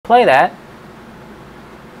play that,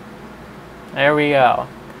 there we go.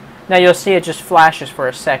 Now you'll see it just flashes for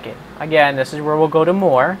a second. Again, this is where we'll go to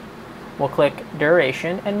more. We'll click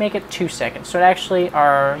duration and make it 2 seconds, so that actually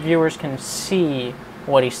our viewers can see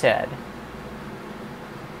what he said.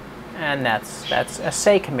 And that's a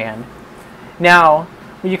say command. Now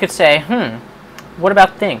you could say, what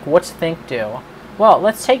about think? What's think do? Well,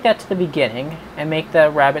 let's take that to the beginning and make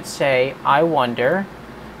the rabbit say, I wonder.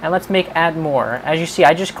 And let's make add more. As you see,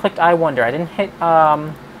 I just clicked I wonder. I didn't hit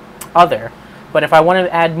other. But if I want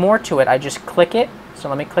to add more to it, I just click it. So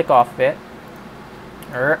let me click off of it.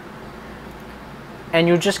 And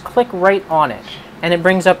you just click right on it. And it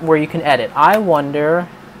brings up where you can edit. I wonder,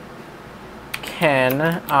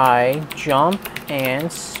 can I jump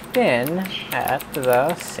and spin at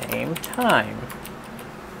the same time?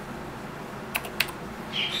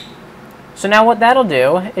 So now what that'll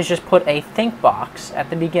do is just put a think box at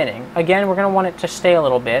the beginning. Again, we're going to want it to stay a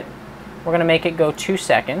little bit. We're going to make it go 2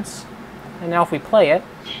 seconds. And now if we play it,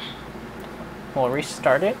 we'll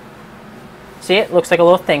restart it. See, it looks like a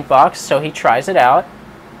little think box, so he tries it out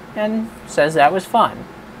and says that was fun.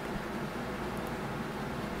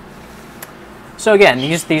 So again,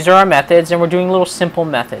 these are our methods, and we're doing little simple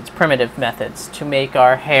methods, primitive methods, to make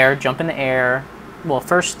our hare jump in the air. We'll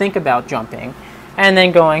first think about jumping, and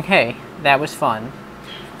then going, hey, that was fun.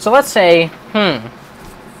 So let's say,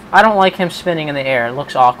 I don't like him spinning in the air. It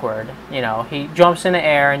looks awkward. You know, he jumps in the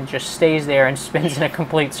air and just stays there and spins in a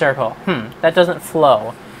complete circle. That doesn't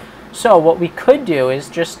flow. So what we could do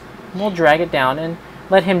is we'll drag it down and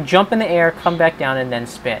let him jump in the air, come back down, and then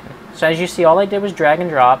spin. So as you see, all I did was drag and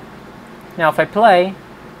drop. Now if I play,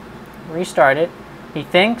 restart it, he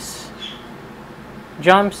thinks,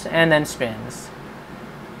 jumps, and then spins.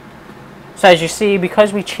 So as you see,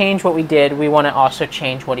 because we changed what we did, we want to also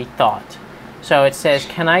change what he thought. So it says,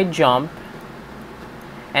 can I jump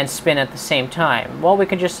and spin at the same time? Well, we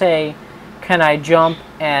could just say, can I jump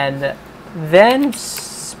and then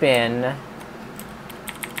spin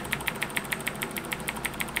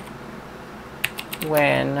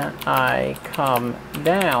when I come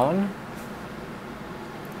down?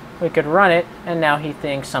 We could run it, and now he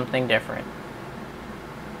thinks something different.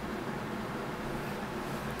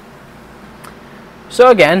 So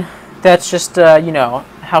again, that's just, you know,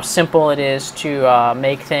 how simple it is to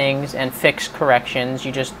make things and fix corrections.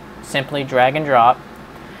 You just simply drag and drop.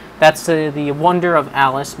 That's the wonder of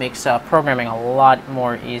Alice, makes programming a lot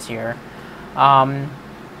more easier.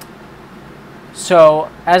 So,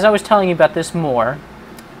 as I was telling you about this more,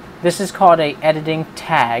 this is called a editing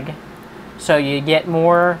tag. So you get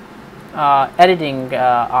more editing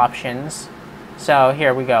options. So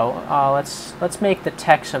here we go. Let's make the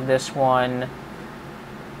text of this one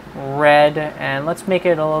red, and let's make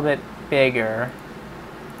it a little bit bigger.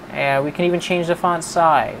 And we can even change the font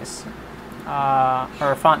size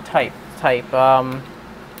or font type.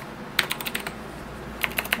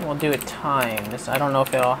 We'll do it times. I don't know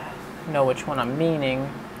if it'll know which one I'm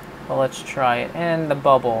meaning, but let's try it. And the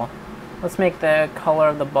bubble. Let's make the color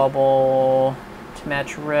of the bubble to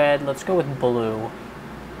match red. Let's go with blue.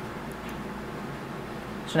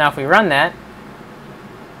 So now if we run that,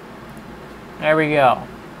 there we go.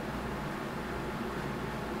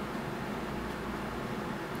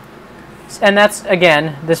 And that's,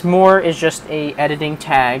 again, this more is just a editing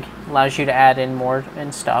tag, allows you to add in more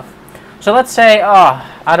and stuff. So let's say, oh,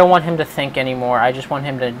 I don't want him to think anymore, I just want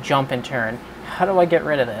him to jump and turn. How do I get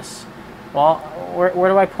rid of this? Well, where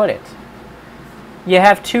do I put it? You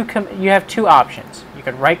have two options. You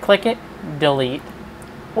could right click it, delete,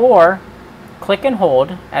 or click and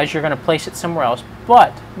hold as you're going to place it somewhere else.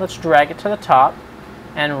 But let's drag it to the top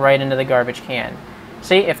and right into the garbage can.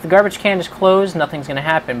 See, if the garbage can is closed, nothing's going to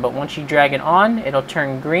happen, but once you drag it on, it'll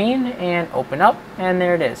turn green and open up, and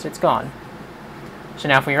there it is. It's gone. So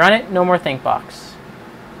now if we run it, no more think box.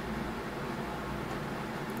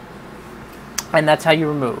 And that's how you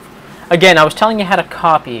remove. Again, I was telling you how to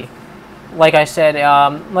copy. Like I said,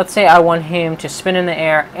 let's say I want him to spin in the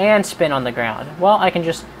air and spin on the ground. Well, I can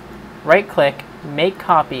just right-click, make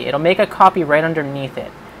copy. It'll make a copy right underneath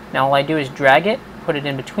it. Now all I do is drag it, put it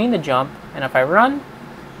in between the jump, and if I run,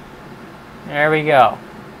 there we go.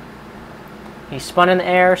 He spun in the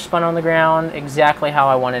air, spun on the ground, exactly how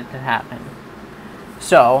I wanted it to happen.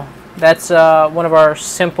 So that's one of our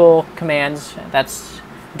simple commands. That's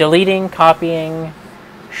deleting, copying,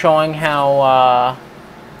 showing how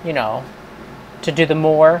you know, to do the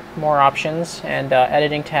more options, and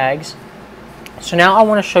editing tags. So now I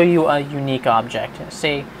want to show you a unique object.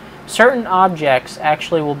 See, certain objects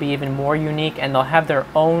actually will be even more unique, and they'll have their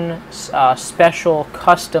own special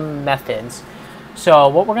custom methods. So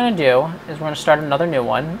what we're going to do is we're going to start another new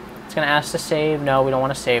one. It's going to ask to save. No, we don't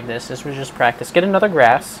want to save this. This was just practice. Get another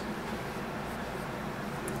grass.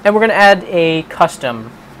 And we're going to add a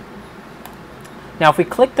custom. Now if we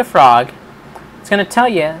click the frog, it's going to tell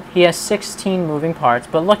you he has 16 moving parts.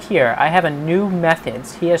 But look here, I have a new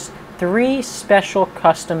methods. He has 3 special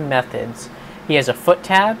custom methods. He has a foot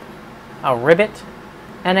tab, a ribbit,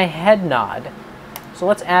 and a head nod. So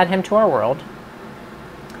let's add him to our world.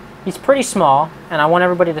 He's pretty small, and I want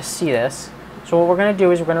everybody to see this. So what we're going to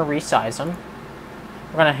do is we're going to resize him.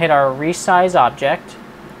 We're going to hit our resize object,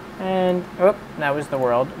 and oh, that was the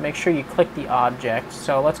world. Make sure you click the object.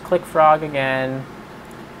 So let's click frog again,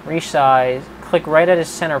 resize, click right at his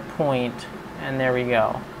center point, and there we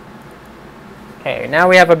go. Okay, now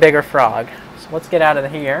we have a bigger frog. So let's get out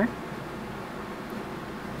of here.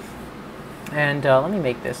 And let me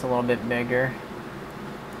make this a little bit bigger.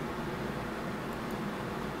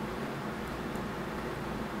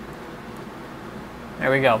 There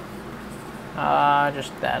we go.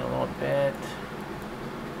 Just that a little bit.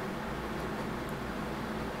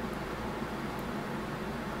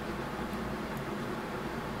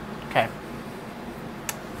 Okay.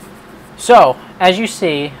 So, as you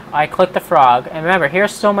see, I click the frog, and remember,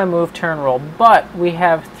 here's still my move, turn, roll, but we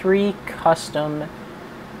have 3 custom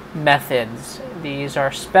methods. These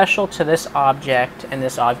are special to this object and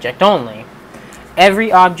this object only.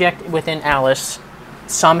 Every object within Alice,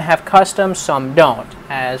 some have custom, some don't.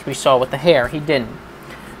 As we saw with the hair, he didn't.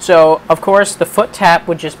 So, of course, the foot tap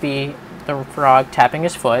would just be the frog tapping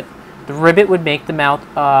his foot. The ribbit would make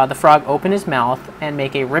the frog open his mouth and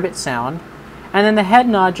make a ribbit sound. And then the head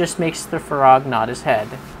nod just makes the frog nod his head.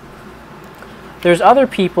 There's other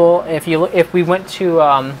people. If we went to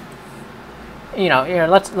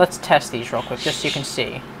let's test these real quick just so you can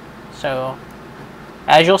see. So,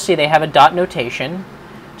 as you'll see, they have a dot notation.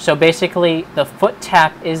 So basically, the foot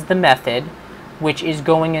tap is the method, which is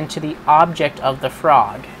going into the object of the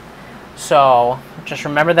frog. So just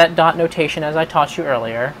remember that dot notation as I taught you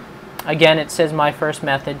earlier. Again, it says my first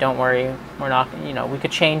method. Don't worry, we're not, we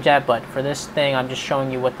could change that, but for this thing, I'm just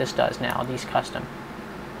showing you what this does now, these custom.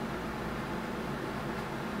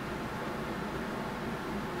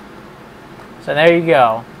 So there you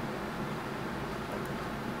go.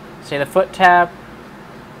 See the foot tap,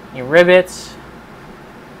 your ribbits.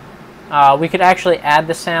 We could actually add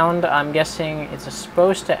the sound. I'm guessing it's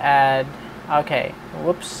supposed to add... Okay,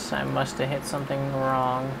 whoops, I must have hit something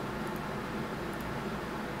wrong.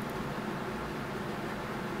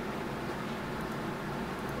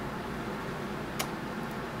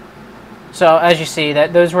 So as you see,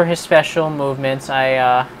 those were his special movements.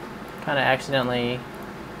 I kind of accidentally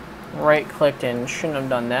right-clicked and shouldn't have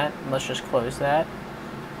done that. Let's just close that.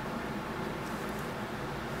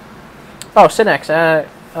 Oh, sit next.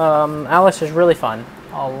 Alice is really fun.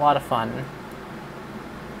 A lot of fun.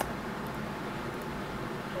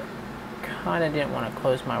 Kind of didn't want to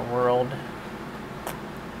close my world.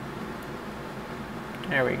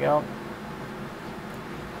 There we go.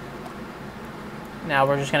 Now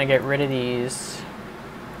we're just going to get rid of these.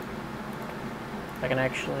 I can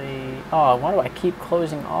actually... Oh, why do I keep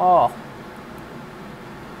closing all?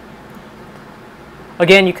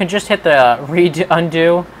 Again, you can just hit the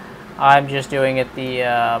undo. I'm just doing it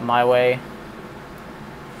the my way.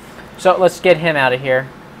 So let's get him out of here.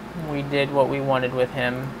 We did what we wanted with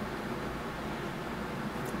him.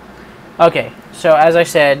 Okay, so as I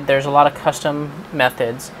said, there's a lot of custom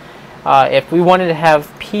methods. If we wanted to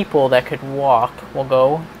have people that could walk, we'll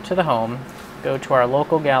go to the home, go to our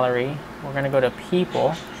local gallery. We're going to go to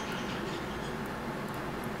people.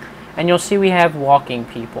 And you'll see we have walking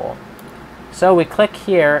people. So we click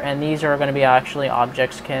here, and these are going to be actually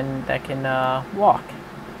objects that can walk.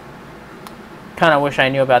 Kind of wish I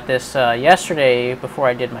knew about this yesterday before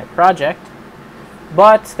I did my project,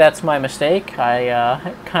 but that's my mistake.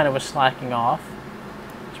 I kind of was slacking off.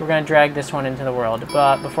 So we're going to drag this one into the world.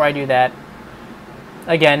 But before I do that,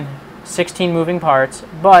 again, 16 moving parts,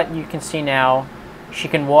 but you can see now she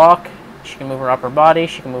can walk, she can move her upper body,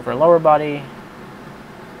 she can move her lower body,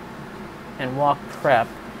 and walk prep.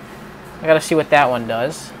 I gotta see what that one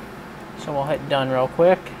does. So we'll hit done real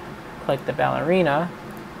quick, click the ballerina,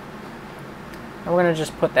 and we're gonna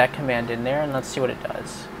just put that command in there and let's see what it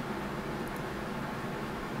does.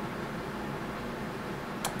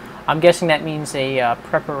 I'm guessing that means a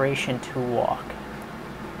preparation to walk.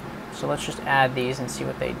 So let's just add these and see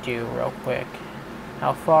what they do real quick.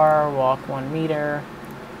 How far? Walk 1 meter.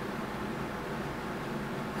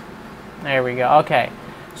 There we go. Okay.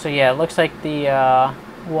 So yeah, it looks like the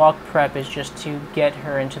walk prep is just to get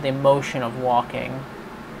her into the motion of walking.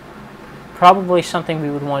 Probably something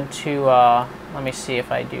we would want to Let me see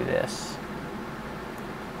if I do this.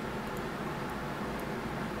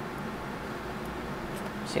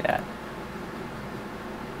 See that?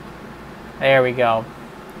 There we go.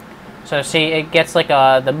 So see, it gets like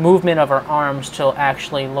the movement of her arms to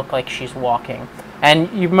actually look like she's walking.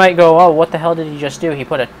 And you might go, oh, what the hell did he just do? He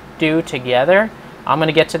put a do together? I'm going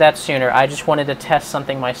to get to that sooner. I just wanted to test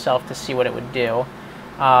something myself to see what it would do.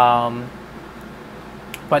 But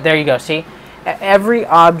there you go. See, every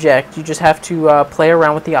object, you just have to play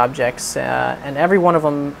around with the objects. And every one of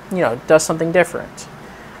them, you know, does something different.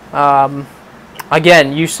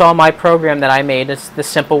 Again, you saw my program that I made. It's the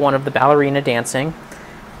simple one of the ballerina dancing.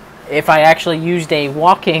 If I actually used a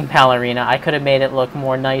walking ballerina, I could have made it look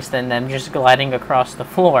more nice than them just gliding across the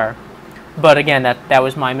floor. But again, that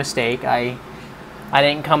was my mistake. I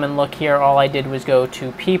didn't come and look here. All I did was go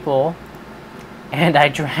to people, and I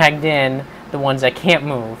dragged in the ones that can't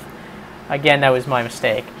move. Again, that was my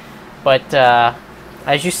mistake. But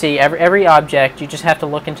as you see, every object, you just have to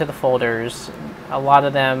look into the folders. A lot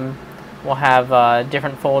of them will have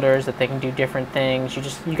different folders that they can do different things.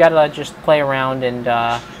 You gotta just play around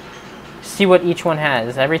and see what each one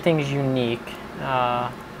has. Everything's unique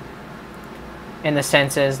in the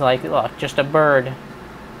senses, like, look, just a bird.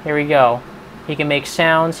 Here we go. He can make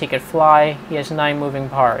sounds, he could fly, he has 9 moving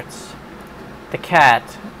parts. The cat,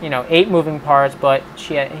 you know, 8 moving parts, but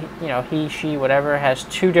she, you know, he, she, whatever, has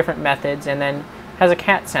 2 different methods and then has a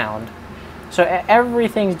cat sound. So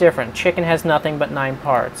everything's different. Chicken has nothing but 9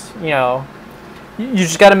 parts. You know, you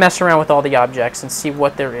just got to mess around with all the objects and see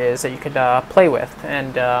what there is that you could play with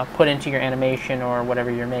and put into your animation or whatever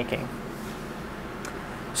you're making.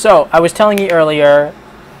 So I was telling you earlier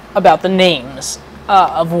about the names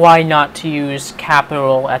of why not to use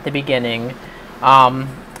capital at the beginning.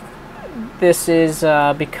 This is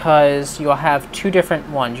because you'll have 2 different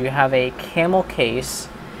ones. You have a camel case,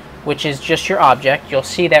 which is just your object. You'll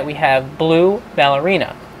see that we have blue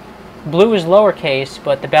ballerina. Blue is lowercase,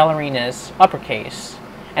 but the ballerina is uppercase.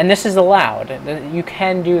 And this is allowed. You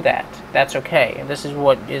can do that. That's okay. This is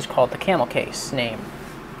what is called the camel case name.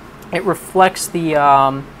 It reflects the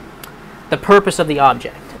purpose of the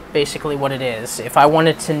object, basically what it is. If I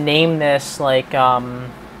wanted to name this like,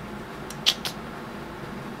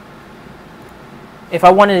 if I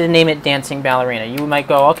wanted to name it Dancing Ballerina, you might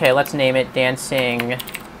go, okay, let's name it Dancing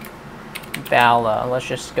Balla. Let's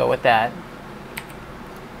just go with that.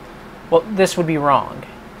 Well, this would be wrong.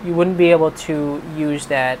 You wouldn't be able to use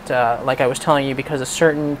that, like I was telling you, because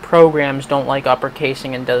certain programs don't like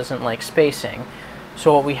uppercasing and doesn't like spacing.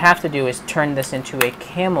 So what we have to do is turn this into a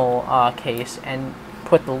camel case and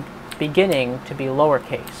put the beginning to be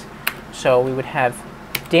lowercase. So we would have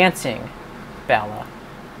Dancing Balla.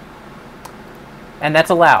 And that's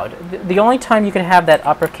allowed. The only time you can have that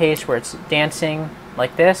uppercase where it's dancing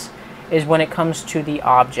like this is when it comes to the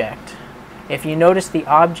object. If you notice the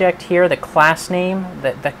object here, the class name,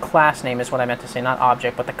 the class name is what I meant to say, not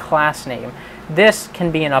object, but the class name. This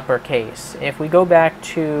can be an uppercase. If we go back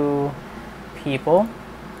to people,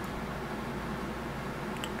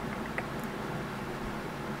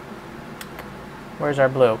 where's our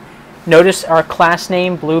blue? Notice our class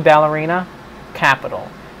name, Blue Ballerina, capital.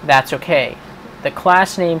 That's okay. The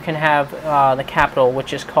class name can have the capital,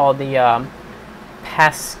 which is called the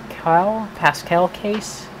Pascal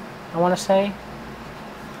case, I want to say.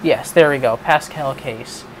 Yes, there we go, Pascal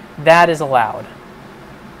case. That is allowed.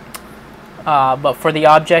 But for the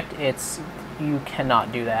object, you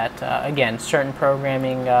cannot do that. Again, certain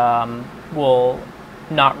programming will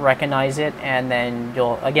not recognize it, and then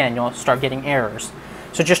you'll start getting errors.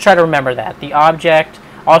 So just try to remember that. The object,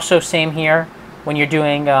 also same here, when you're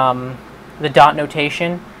doing the dot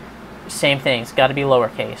notation, same thing. It's got to be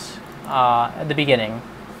lowercase at the beginning,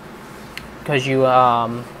 because you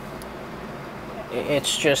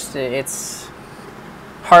it's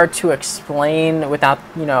hard to explain without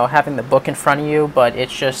having the book in front of you, but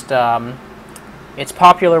it's just it's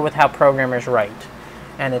popular with how programmers write,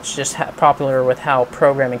 and it's just popular with how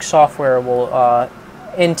programming software will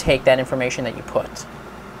intake that information that you put.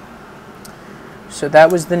 So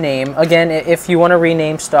that was the name. Again, if you want to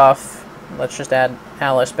rename stuff, let's just add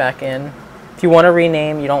Alice back in. If you want to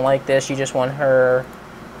rename, you don't like this, you just want her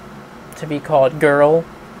to be called Girl,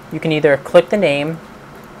 you can either click the name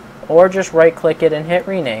or just right click it and hit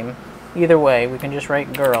rename. Either way, we can just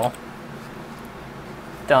write Girl.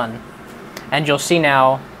 Done. And you'll see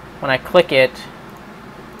now when I click it,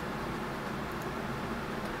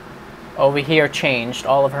 over here changed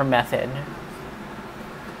all of her method.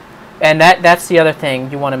 And that's the other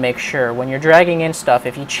thing you want to make sure. When you're dragging in stuff,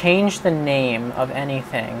 if you change the name of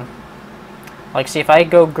anything, like see if I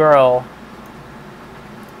go Girl,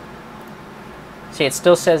 See, it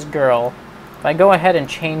still says girl. If I go ahead and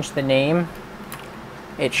change the name,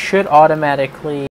 it should automatically